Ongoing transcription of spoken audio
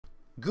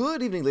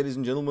Good evening, ladies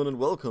and gentlemen, and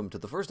welcome to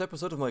the first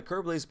episode of my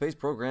Kerbal Space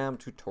Program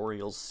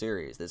tutorial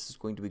series. This is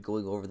going to be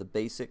going over the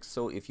basics,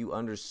 so if you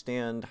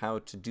understand how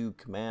to do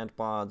command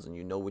pods and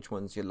you know which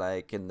ones you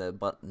like and the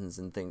buttons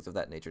and things of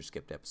that nature,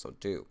 skip to episode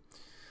 2.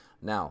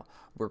 Now,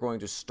 we're going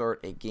to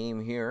start a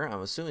game here.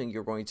 I'm assuming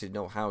you're going to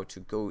know how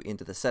to go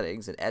into the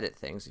settings and edit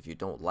things if you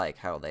don't like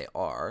how they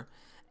are,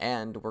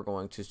 and we're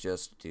going to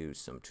just do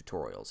some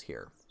tutorials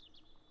here.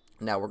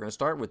 Now we're going to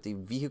start with the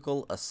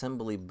vehicle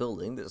assembly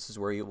building. This is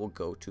where you will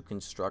go to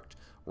construct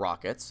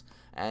rockets,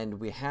 and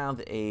we have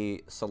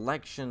a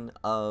selection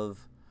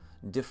of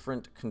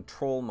different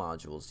control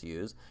modules to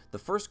use. The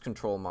first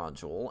control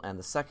module and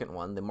the second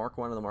one, the Mark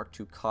 1 and the Mark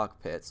 2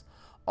 cockpits,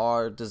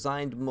 are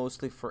designed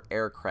mostly for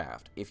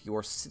aircraft. If you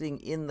are sitting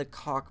in the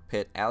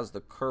cockpit as the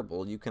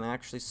Kerbal, you can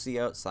actually see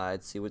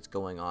outside, see what's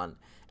going on,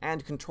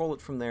 and control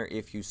it from there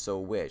if you so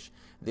wish.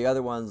 The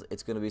other ones,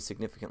 it's going to be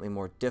significantly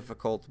more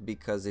difficult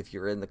because if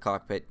you're in the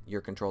cockpit,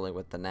 you're controlling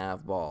with the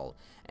nav ball,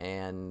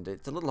 and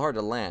it's a little hard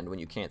to land when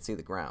you can't see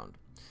the ground.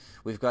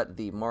 We've got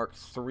the Mark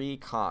III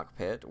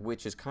cockpit,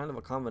 which is kind of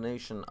a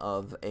combination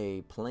of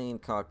a plane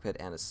cockpit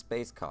and a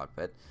space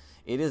cockpit.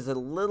 It is a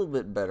little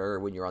bit better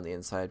when you're on the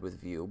inside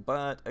with view,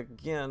 but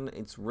again,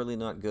 it's really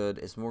not good.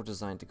 It's more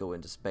designed to go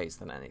into space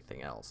than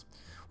anything else.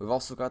 We've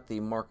also got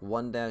the Mark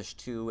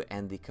 1-2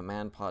 and the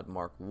Command Pod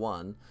Mark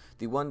 1.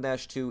 The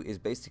 1-2 is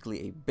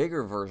basically a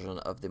bigger version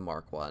of the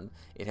Mark 1.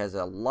 It has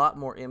a lot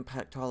more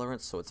impact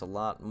tolerance, so it's a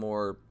lot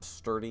more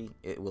sturdy.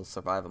 It will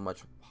survive a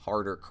much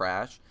harder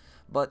crash,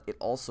 but it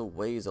also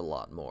weighs a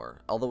lot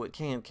more, although it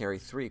can carry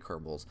 3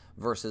 Kerbals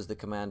versus the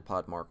Command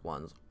Pod Mark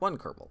 1's 1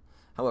 Kerbal.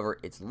 However,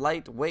 its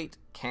lightweight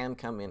can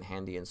come in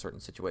handy in certain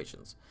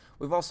situations.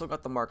 We've also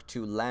got the Mark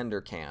II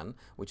lander can,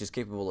 which is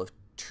capable of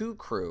 2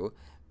 crew,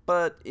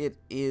 but it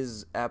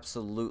is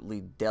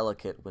absolutely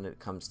delicate when it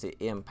comes to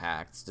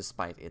impacts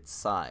despite its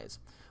size.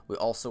 We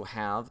also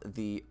have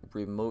the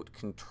remote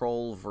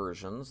control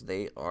versions.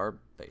 They are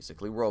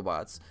basically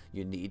robots.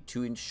 You need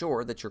to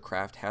ensure that your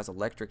craft has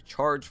electric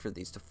charge for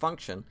these to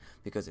function,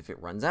 because if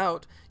it runs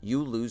out,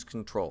 you lose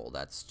control.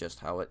 That's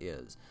just how it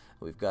is.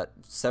 We've got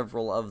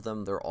several of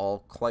them. They're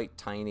all quite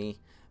tiny,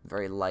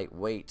 very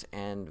lightweight,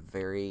 and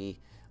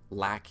very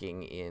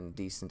lacking in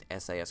decent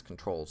SAS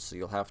controls, so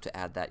you'll have to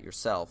add that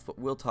yourself, but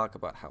we'll talk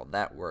about how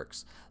that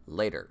works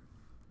later.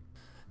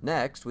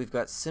 Next, we've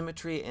got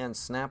Symmetry and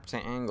Snap to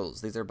Angles.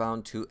 These are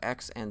bound to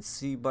X and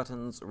C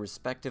buttons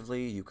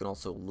respectively. You can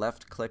also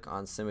left-click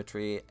on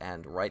Symmetry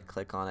and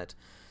right-click on it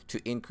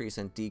to increase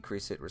and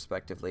decrease it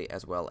respectively,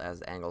 as well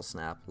as angle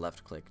snap.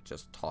 Left-click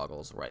just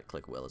toggles,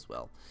 right-click will as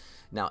well.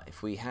 Now,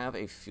 if we have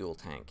a fuel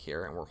tank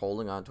here and we're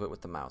holding onto it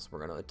with the mouse, we're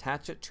going to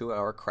attach it to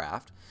our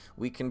craft.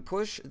 We can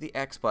push the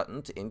X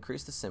button to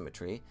increase the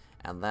symmetry,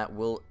 and that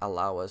will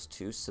allow us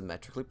to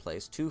symmetrically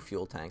place 2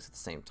 fuel tanks at the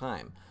same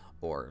time,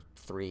 or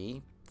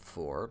 3,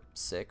 4,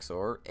 6,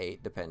 or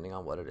 8, depending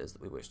on what it is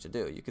that we wish to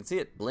do. You can see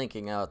it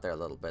blinking out there a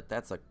little bit.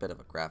 That's a bit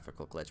of a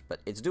graphical glitch, but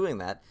it's doing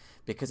that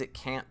because it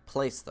can't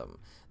place them.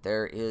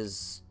 There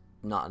is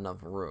not enough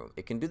room.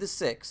 It can do the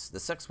 6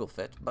 will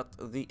fit, but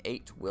the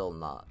 8 will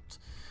not.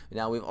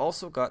 Now we've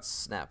also got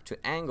Snap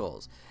to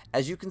Angles.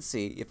 As you can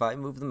see, if I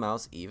move the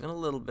mouse even a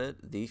little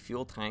bit, the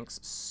fuel tanks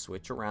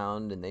switch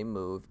around and they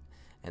move,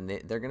 and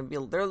they're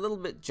a little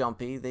bit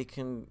jumpy. They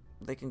can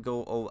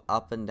go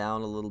up and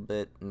down a little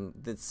bit, and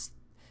this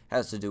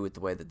has to do with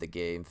the way that the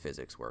game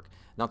physics work.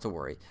 Not to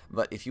worry,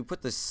 but if you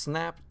put the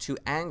Snap to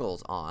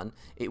Angles on,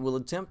 it will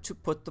attempt to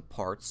put the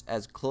parts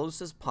as close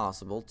as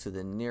possible to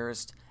the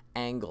nearest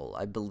angle.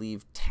 I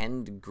believe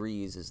 10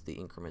 degrees is the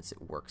increments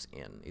it works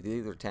in,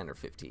 either 10 or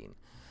 15.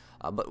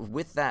 But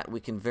with that, we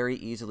can very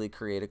easily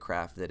create a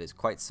craft that is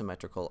quite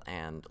symmetrical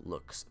and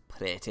looks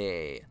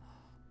pretty.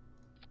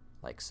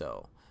 Like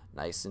so.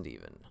 Nice and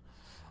even.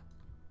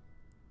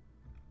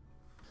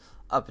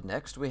 Up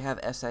next, we have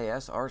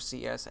SAS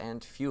RCS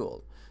and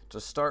Fuel. To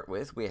start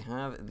with, we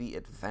have the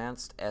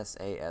Advanced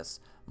SAS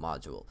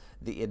module.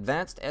 The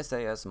Advanced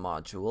SAS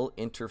module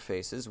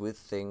interfaces with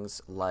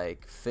things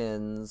like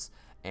fins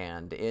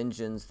and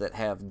engines that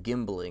have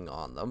gimbaling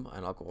on them,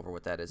 and I'll go over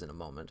what that is in a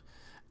moment,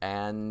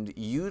 and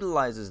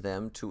utilizes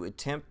them to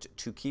attempt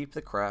to keep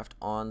the craft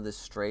on the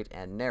straight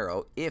and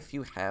narrow if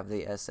you have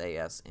the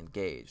SAS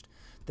engaged.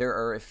 There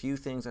are a few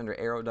things under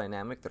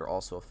aerodynamic that are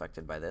also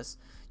affected by this.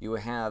 You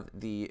have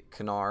the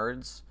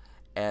canards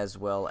as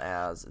well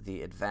as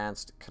the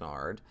advanced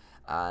canard,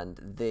 and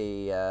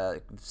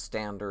the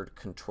standard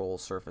control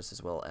surface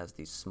as well as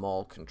the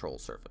small control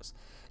surface.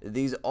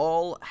 These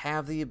all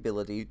have the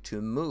ability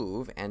to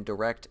move and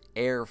direct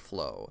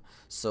airflow,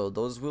 so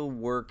those will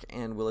work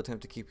and will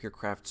attempt to keep your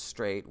craft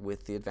straight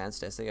with the advanced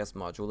SAS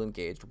module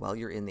engaged while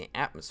you're in the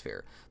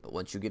atmosphere. But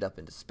once you get up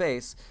into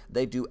space,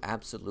 they do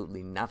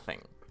absolutely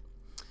nothing.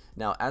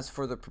 Now, as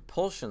for the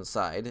propulsion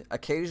side,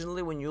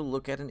 occasionally when you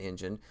look at an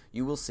engine,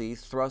 you will see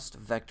thrust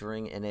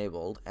vectoring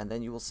enabled, and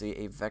then you will see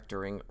a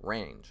vectoring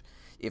range.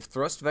 If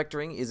thrust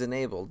vectoring is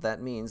enabled, that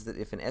means that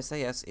if an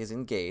SAS is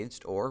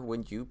engaged, or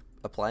when you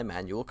apply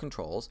manual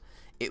controls,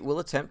 it will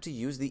attempt to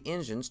use the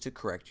engines to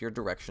correct your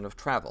direction of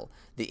travel.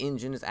 The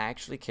engine is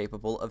actually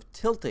capable of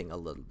tilting a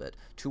little bit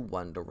to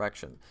one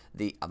direction.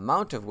 The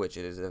amount of which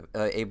it is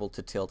able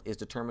to tilt is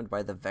determined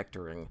by the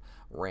vectoring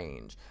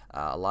range.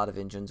 A lot of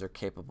engines are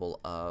capable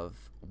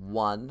of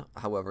one,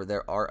 however,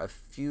 there are a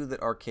few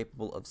that are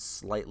capable of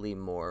slightly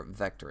more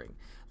vectoring,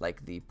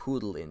 like the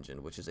Poodle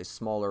engine, which is a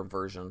smaller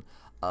version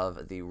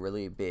of the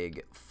really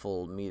big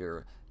full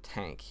meter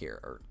tank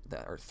here,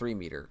 or 3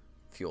 meter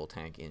fuel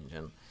tank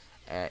engine.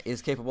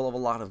 Is capable of a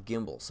lot of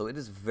gimbal, so it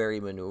is very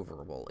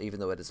maneuverable, even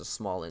though it is a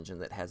small engine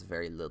that has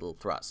very little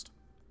thrust.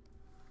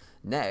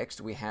 Next,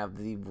 we have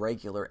the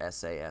regular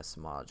SAS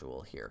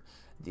module here.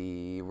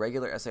 The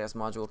regular SAS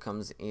module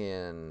comes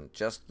in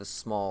just the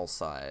small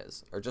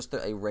size, or just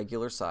a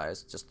regular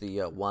size, just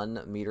the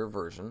 1 meter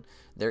version.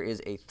 There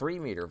is a 3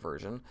 meter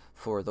version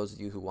for those of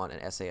you who want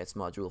an SAS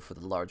module for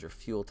the larger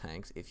fuel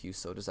tanks, if you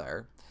so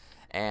desire.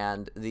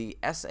 And the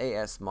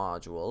SAS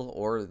module,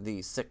 or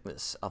the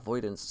sickness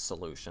avoidance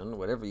solution,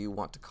 whatever you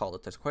want to call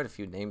it, there's quite a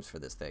few names for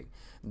this thing.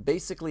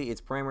 Basically,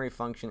 its primary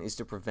function is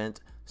to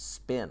prevent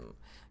spin.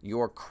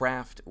 Your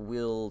craft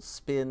will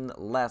spin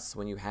less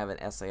when you have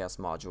an SAS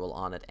module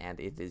on it and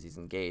it is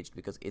engaged,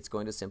 because it's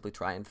going to simply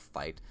try and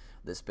fight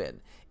the spin.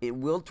 It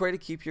will try to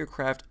keep your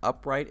craft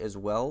upright as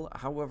well,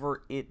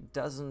 however, it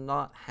does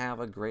not have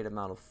a great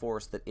amount of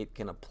force that it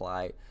can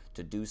apply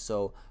to do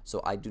so,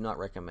 so I do not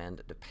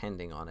recommend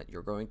depending on it.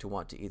 You're going to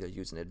want to either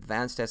use an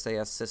advanced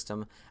SAS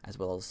system, as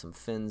well as some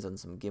fins and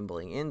some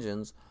gimbaling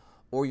engines,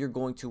 or you're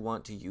going to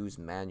want to use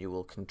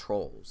manual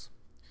controls.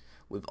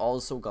 We've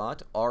also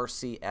got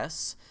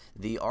RCS.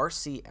 The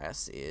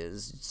RCS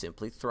is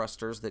simply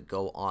thrusters that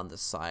go on the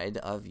side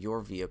of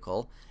your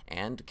vehicle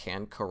and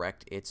can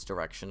correct its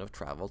direction of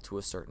travel to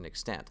a certain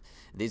extent.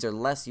 These are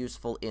less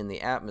useful in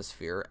the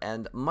atmosphere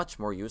and much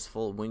more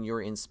useful when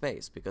you're in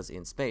space, because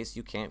in space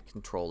you can't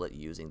control it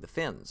using the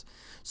fins.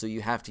 So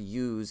you have to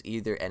use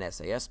either an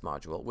SAS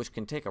module, which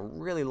can take a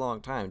really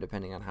long time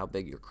depending on how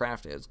big your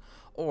craft is,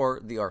 or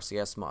the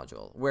RCS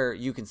module, where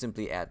you can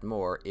simply add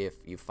more if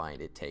you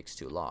find it takes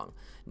too long.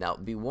 Now,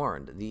 be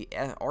warned, the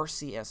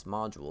RCS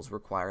modules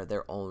require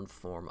their own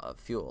form of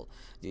fuel.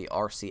 The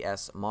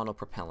RCS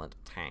monopropellant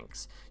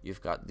tanks.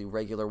 You've got the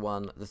regular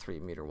one, the 3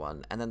 meter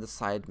one, and then the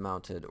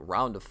side-mounted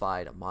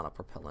roundified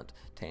monopropellant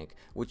tank,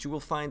 which you will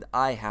find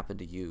I happen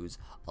to use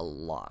a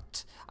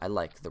lot. I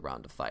like the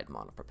roundified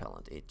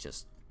monopropellant.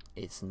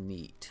 It's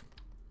neat.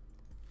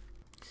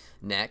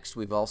 Next,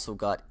 we've also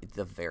got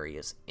the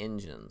various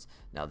engines.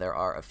 Now, there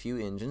are a few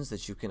engines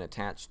that you can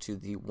attach to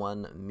the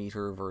 1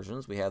 meter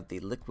versions. We have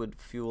the liquid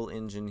fuel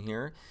engine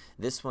here.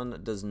 This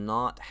one does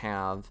not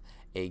have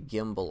a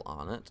gimbal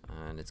on it,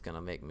 and it's going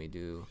to make me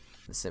do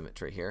the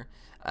symmetry here.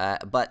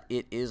 But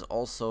it is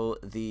also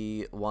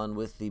the one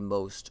with the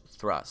most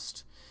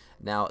thrust.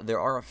 Now, there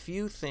are a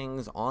few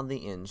things on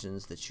the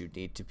engines that you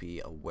need to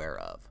be aware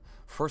of.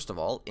 First of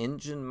all,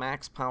 engine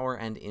max power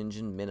and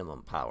engine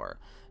minimum power.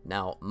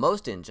 Now,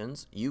 most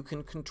engines, you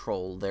can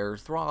control their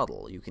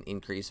throttle. You can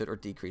increase it or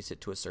decrease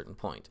it to a certain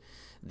point.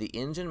 The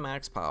engine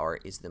max power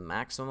is the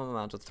maximum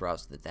amount of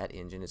thrust that that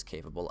engine is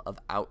capable of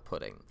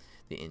outputting.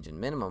 The engine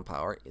minimum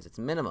power is its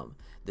minimum.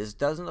 This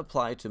doesn't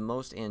apply to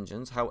most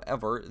engines.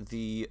 However,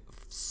 the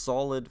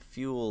solid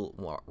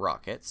fuel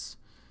rockets,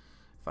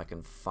 if I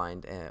can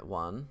find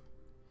one,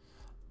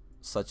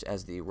 such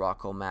as the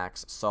Rocco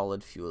Max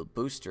solid fuel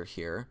booster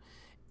here,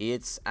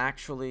 it's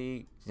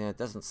actually, it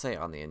doesn't say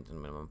on the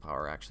engine minimum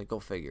power, actually, go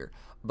figure,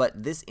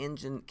 but this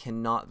engine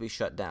cannot be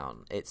shut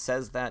down. It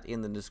says that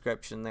in the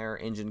description there,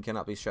 engine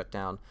cannot be shut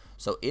down,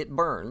 so it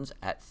burns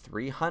at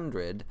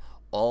 300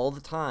 all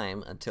the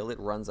time until it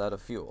runs out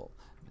of fuel.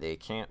 They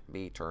can't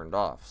be turned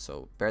off,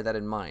 so bear that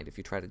in mind. If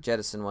you try to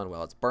jettison one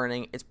while it's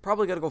burning, it's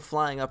probably going to go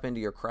flying up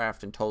into your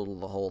craft and total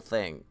the whole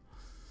thing.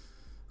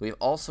 We've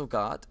also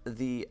got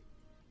the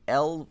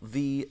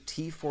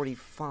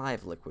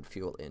LVT45 liquid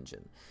fuel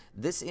engine.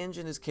 This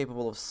engine is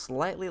capable of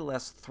slightly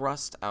less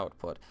thrust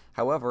output.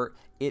 However,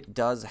 it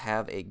does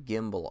have a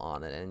gimbal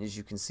on it, and as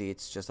you can see,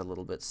 it's just a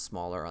little bit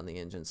smaller on the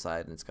engine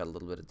side, and it's got a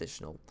little bit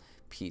additional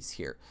piece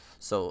here.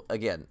 So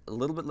again, a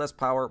little bit less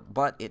power,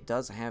 but it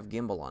does have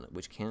gimbal on it,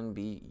 which can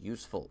be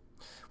useful.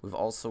 We've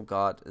also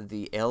got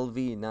the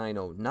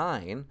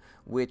LV909,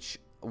 which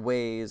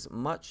weighs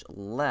much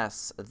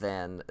less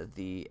than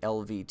the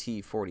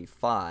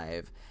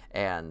LVT45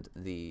 and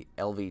the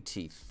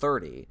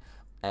LVT30,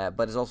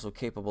 but is also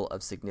capable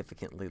of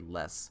significantly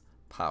less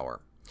power.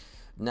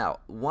 Now,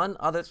 one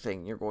other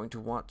thing you're going to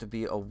want to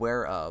be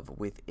aware of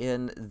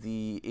within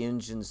the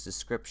engine's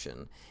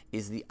description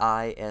is the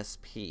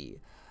ISP.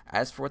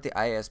 As for what the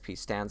ISP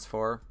stands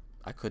for,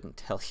 I couldn't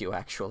tell you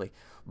actually,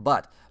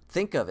 but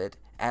think of it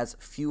as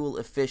fuel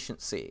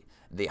efficiency.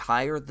 The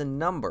higher the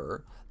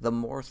number, the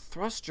more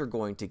thrust you're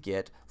going to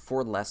get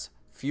for less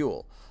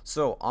fuel.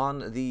 So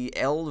on the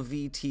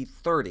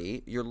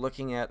LVT-30, you're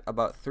looking at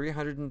about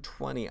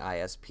 320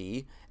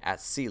 ISP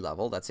at sea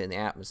level, that's in the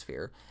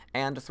atmosphere,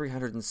 and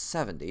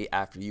 370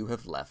 after you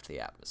have left the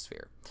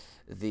atmosphere.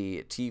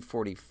 The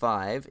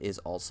T-45 is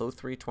also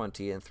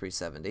 320 and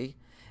 370,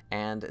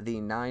 and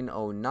the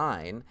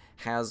 909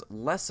 has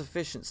less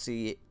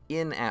efficiency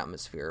in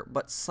atmosphere,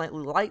 but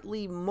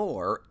slightly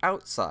more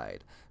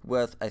outside,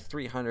 with a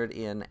 300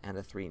 in and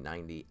a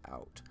 390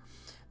 out.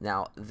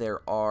 Now,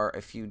 there are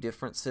a few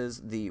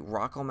differences. The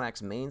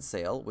Rockomax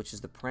mainsail, which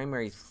is the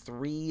primary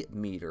 3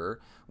 meter,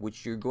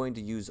 which you're going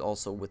to use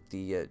also with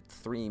the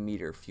 3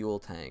 meter fuel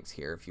tanks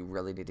here if you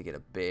really need to get a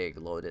big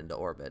load into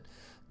orbit.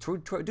 Do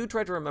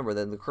try to remember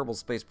that in the Kerbal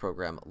Space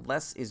Program,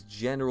 less is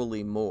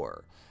generally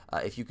more.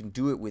 If you can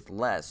do it with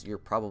less, you're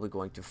probably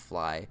going to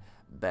fly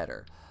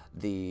better.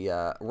 The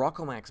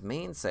Rockomax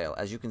mainsail,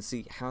 as you can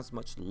see, has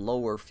much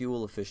lower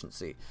fuel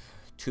efficiency.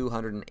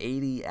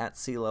 280 at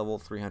sea level,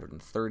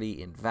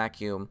 330 in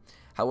vacuum.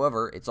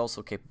 However, it's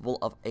also capable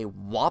of a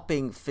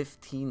whopping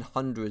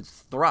 1500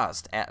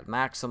 thrust at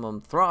maximum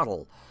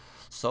throttle.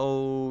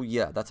 So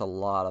yeah, that's a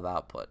lot of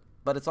output.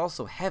 But it's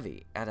also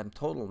heavy at a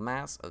total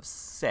mass of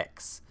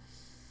 6.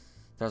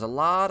 There's a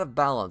lot of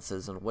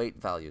balances and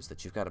weight values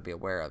that you've got to be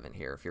aware of in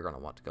here if you're going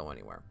to want to go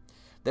anywhere.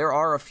 There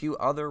are a few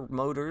other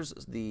motors,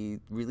 the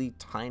really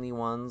tiny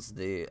ones,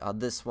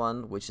 this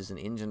one, which is an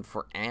engine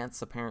for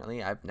ants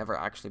apparently. I've never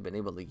actually been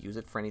able to use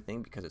it for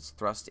anything because its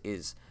thrust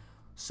is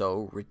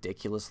so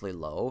ridiculously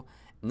low,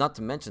 not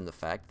to mention the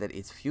fact that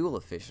its fuel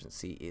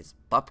efficiency is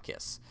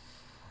bupkis.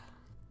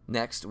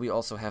 Next, we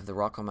also have the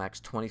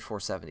Rockomax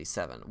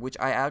 2477, which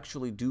I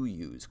actually do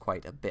use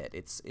quite a bit.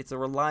 It's a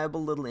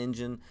reliable little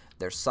engine,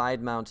 they're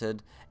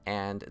side-mounted,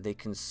 and they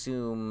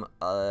consume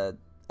at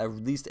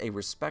least a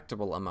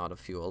respectable amount of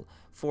fuel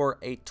for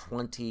a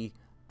 20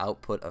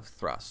 output of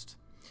thrust.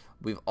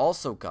 We've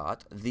also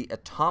got the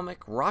atomic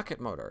rocket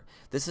motor.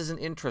 This is an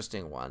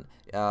interesting one.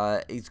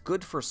 It's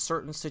good for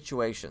certain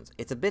situations.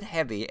 It's a bit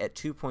heavy at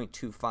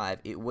 2.25.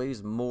 It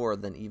weighs more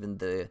than even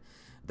the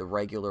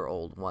regular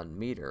old 1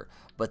 meter.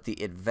 But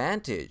the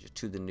advantage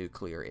to the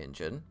nuclear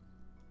engine,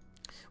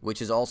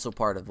 which is also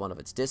part of one of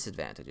its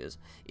disadvantages,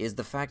 is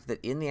the fact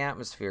that in the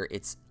atmosphere,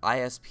 its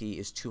ISP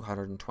is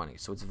 220,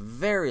 so it's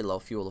very low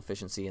fuel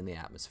efficiency in the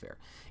atmosphere.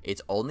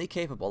 It's only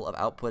capable of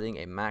outputting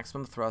a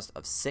maximum thrust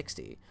of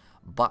 60,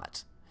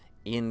 but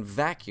in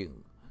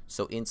vacuum,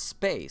 so in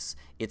space,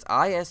 its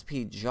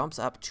ISP jumps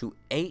up to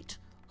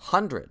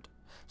 800,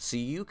 so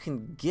you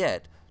can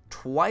get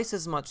twice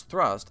as much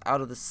thrust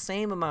out of the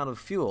same amount of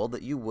fuel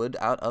that you would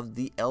out of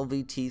the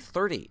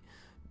LVT-30.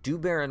 Do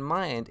bear in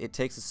mind, it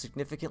takes a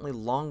significantly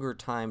longer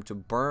time to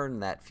burn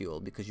that fuel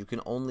because you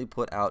can only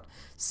put out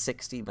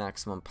 60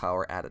 maximum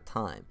power at a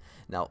time.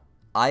 Now,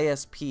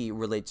 ISP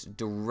relates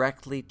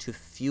directly to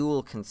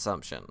fuel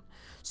consumption.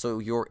 So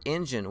your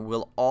engine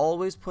will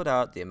always put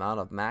out the amount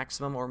of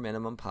maximum or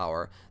minimum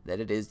power that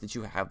it is that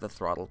you have the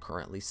throttle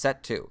currently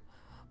set to.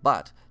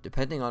 But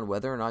depending on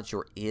whether or not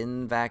you're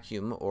in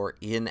vacuum or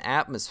in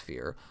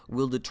atmosphere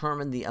will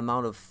determine the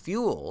amount of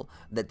fuel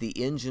that the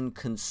engine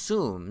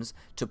consumes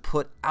to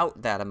put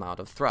out that amount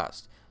of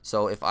thrust.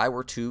 So if I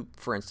were to,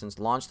 for instance,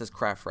 launch this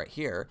craft right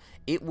here,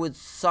 it would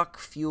suck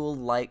fuel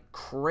like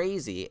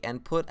crazy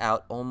and put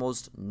out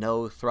almost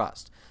no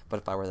thrust. But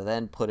if I were to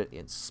then put it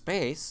in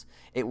space,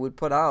 it would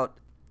put out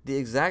the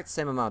exact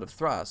same amount of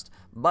thrust,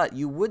 but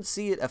you would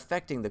see it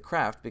affecting the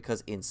craft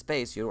because in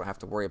space you don't have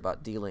to worry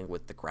about dealing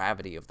with the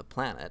gravity of the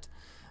planet,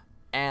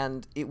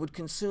 and it would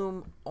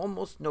consume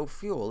almost no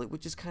fuel. It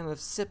would just kind of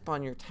sip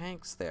on your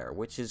tanks there,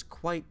 which is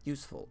quite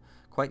useful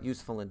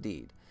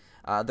indeed.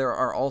 There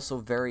are also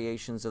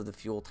variations of the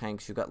fuel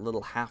tanks. You've got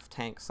little half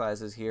tank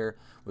sizes here.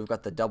 We've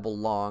got the double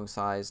long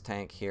size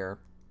tank here,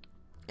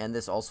 and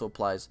this also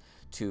applies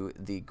to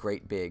the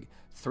great big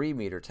 3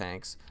 meter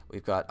tanks.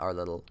 We've got our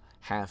little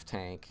half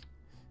tank,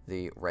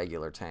 the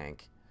regular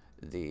tank,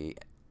 the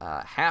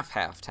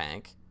half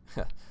tank,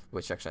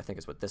 which actually I think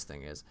is what this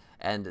thing is,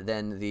 and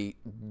then the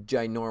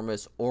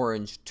ginormous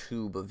orange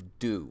tube of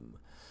doom.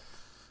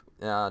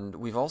 And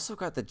we've also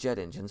got the jet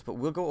engines, but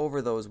we'll go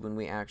over those when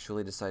we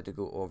actually decide to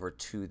go over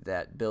to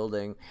that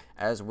building,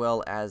 as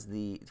well as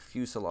the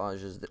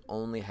fuselages that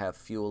only have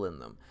fuel in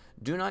them.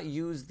 Do not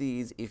use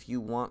these if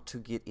you want to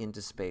get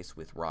into space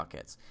with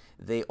rockets.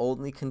 They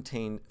only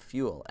contain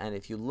fuel, and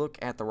if you look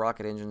at the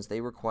rocket engines,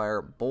 they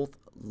require both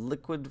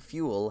liquid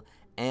fuel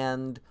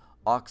and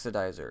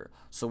oxidizer.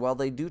 So while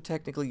they do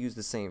technically use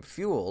the same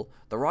fuel,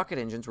 the rocket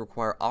engines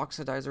require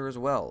oxidizer as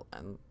well,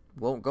 and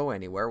won't go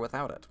anywhere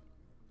without it.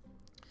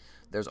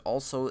 There's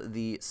also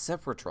the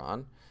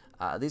Separatron.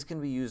 These can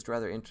be used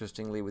rather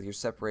interestingly with your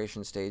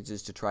separation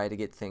stages to try to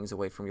get things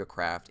away from your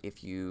craft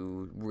if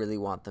you really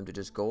want them to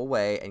just go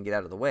away and get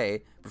out of the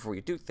way before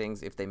you do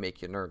things if they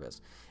make you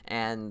nervous.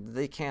 And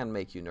they can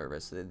make you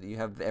nervous. You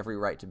have every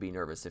right to be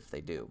nervous if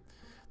they do.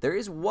 There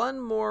is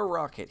one more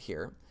rocket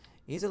here.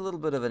 He's a little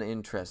bit of an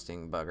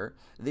interesting bugger.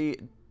 The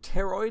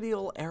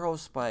Toroidal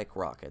Aerospike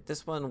rocket.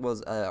 This one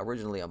was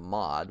originally a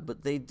mod,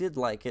 but they did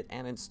like it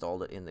and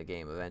installed it in the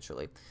game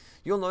eventually.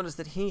 You'll notice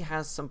that he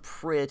has some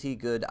pretty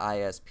good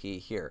ISP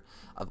here.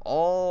 Of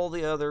all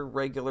the other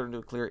regular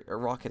nuclear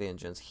rocket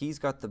engines, he's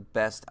got the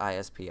best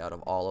ISP out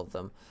of all of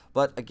them,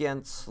 but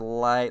again,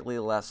 slightly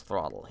less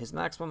throttle. His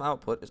maximum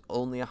output is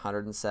only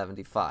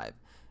 175.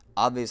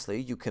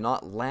 Obviously, you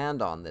cannot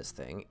land on this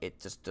thing. It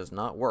just does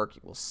not work.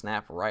 It will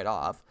snap right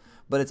off.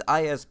 But its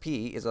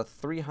ISP is a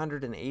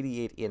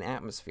 388 in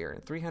atmosphere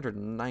and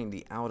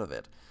 390 out of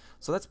it.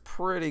 So that's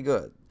pretty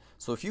good.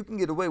 So if you can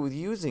get away with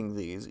using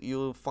these,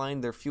 you'll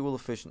find their fuel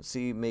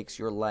efficiency makes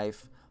your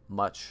life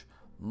much,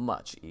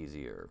 much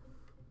easier.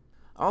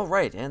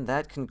 Alright, and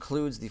that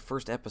concludes the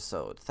first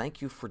episode.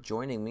 Thank you for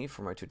joining me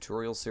for my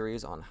tutorial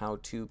series on how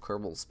to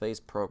Kerbal Space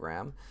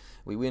Program.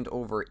 We went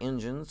over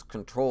engines,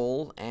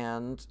 control,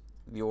 and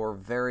your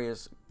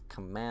various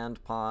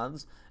command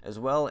pods, as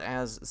well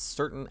as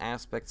certain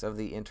aspects of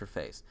the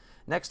interface.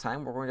 Next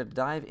time, we're going to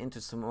dive into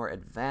some more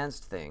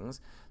advanced things,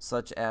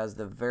 such as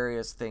the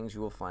various things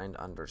you will find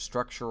under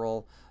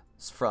structural,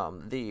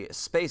 from the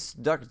space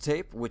duct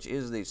tape, which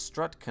is the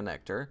strut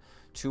connector,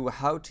 to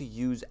how to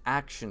use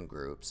action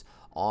groups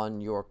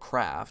on your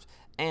craft,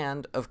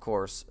 and, of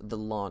course, the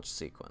launch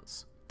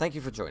sequence. Thank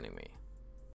you for joining me.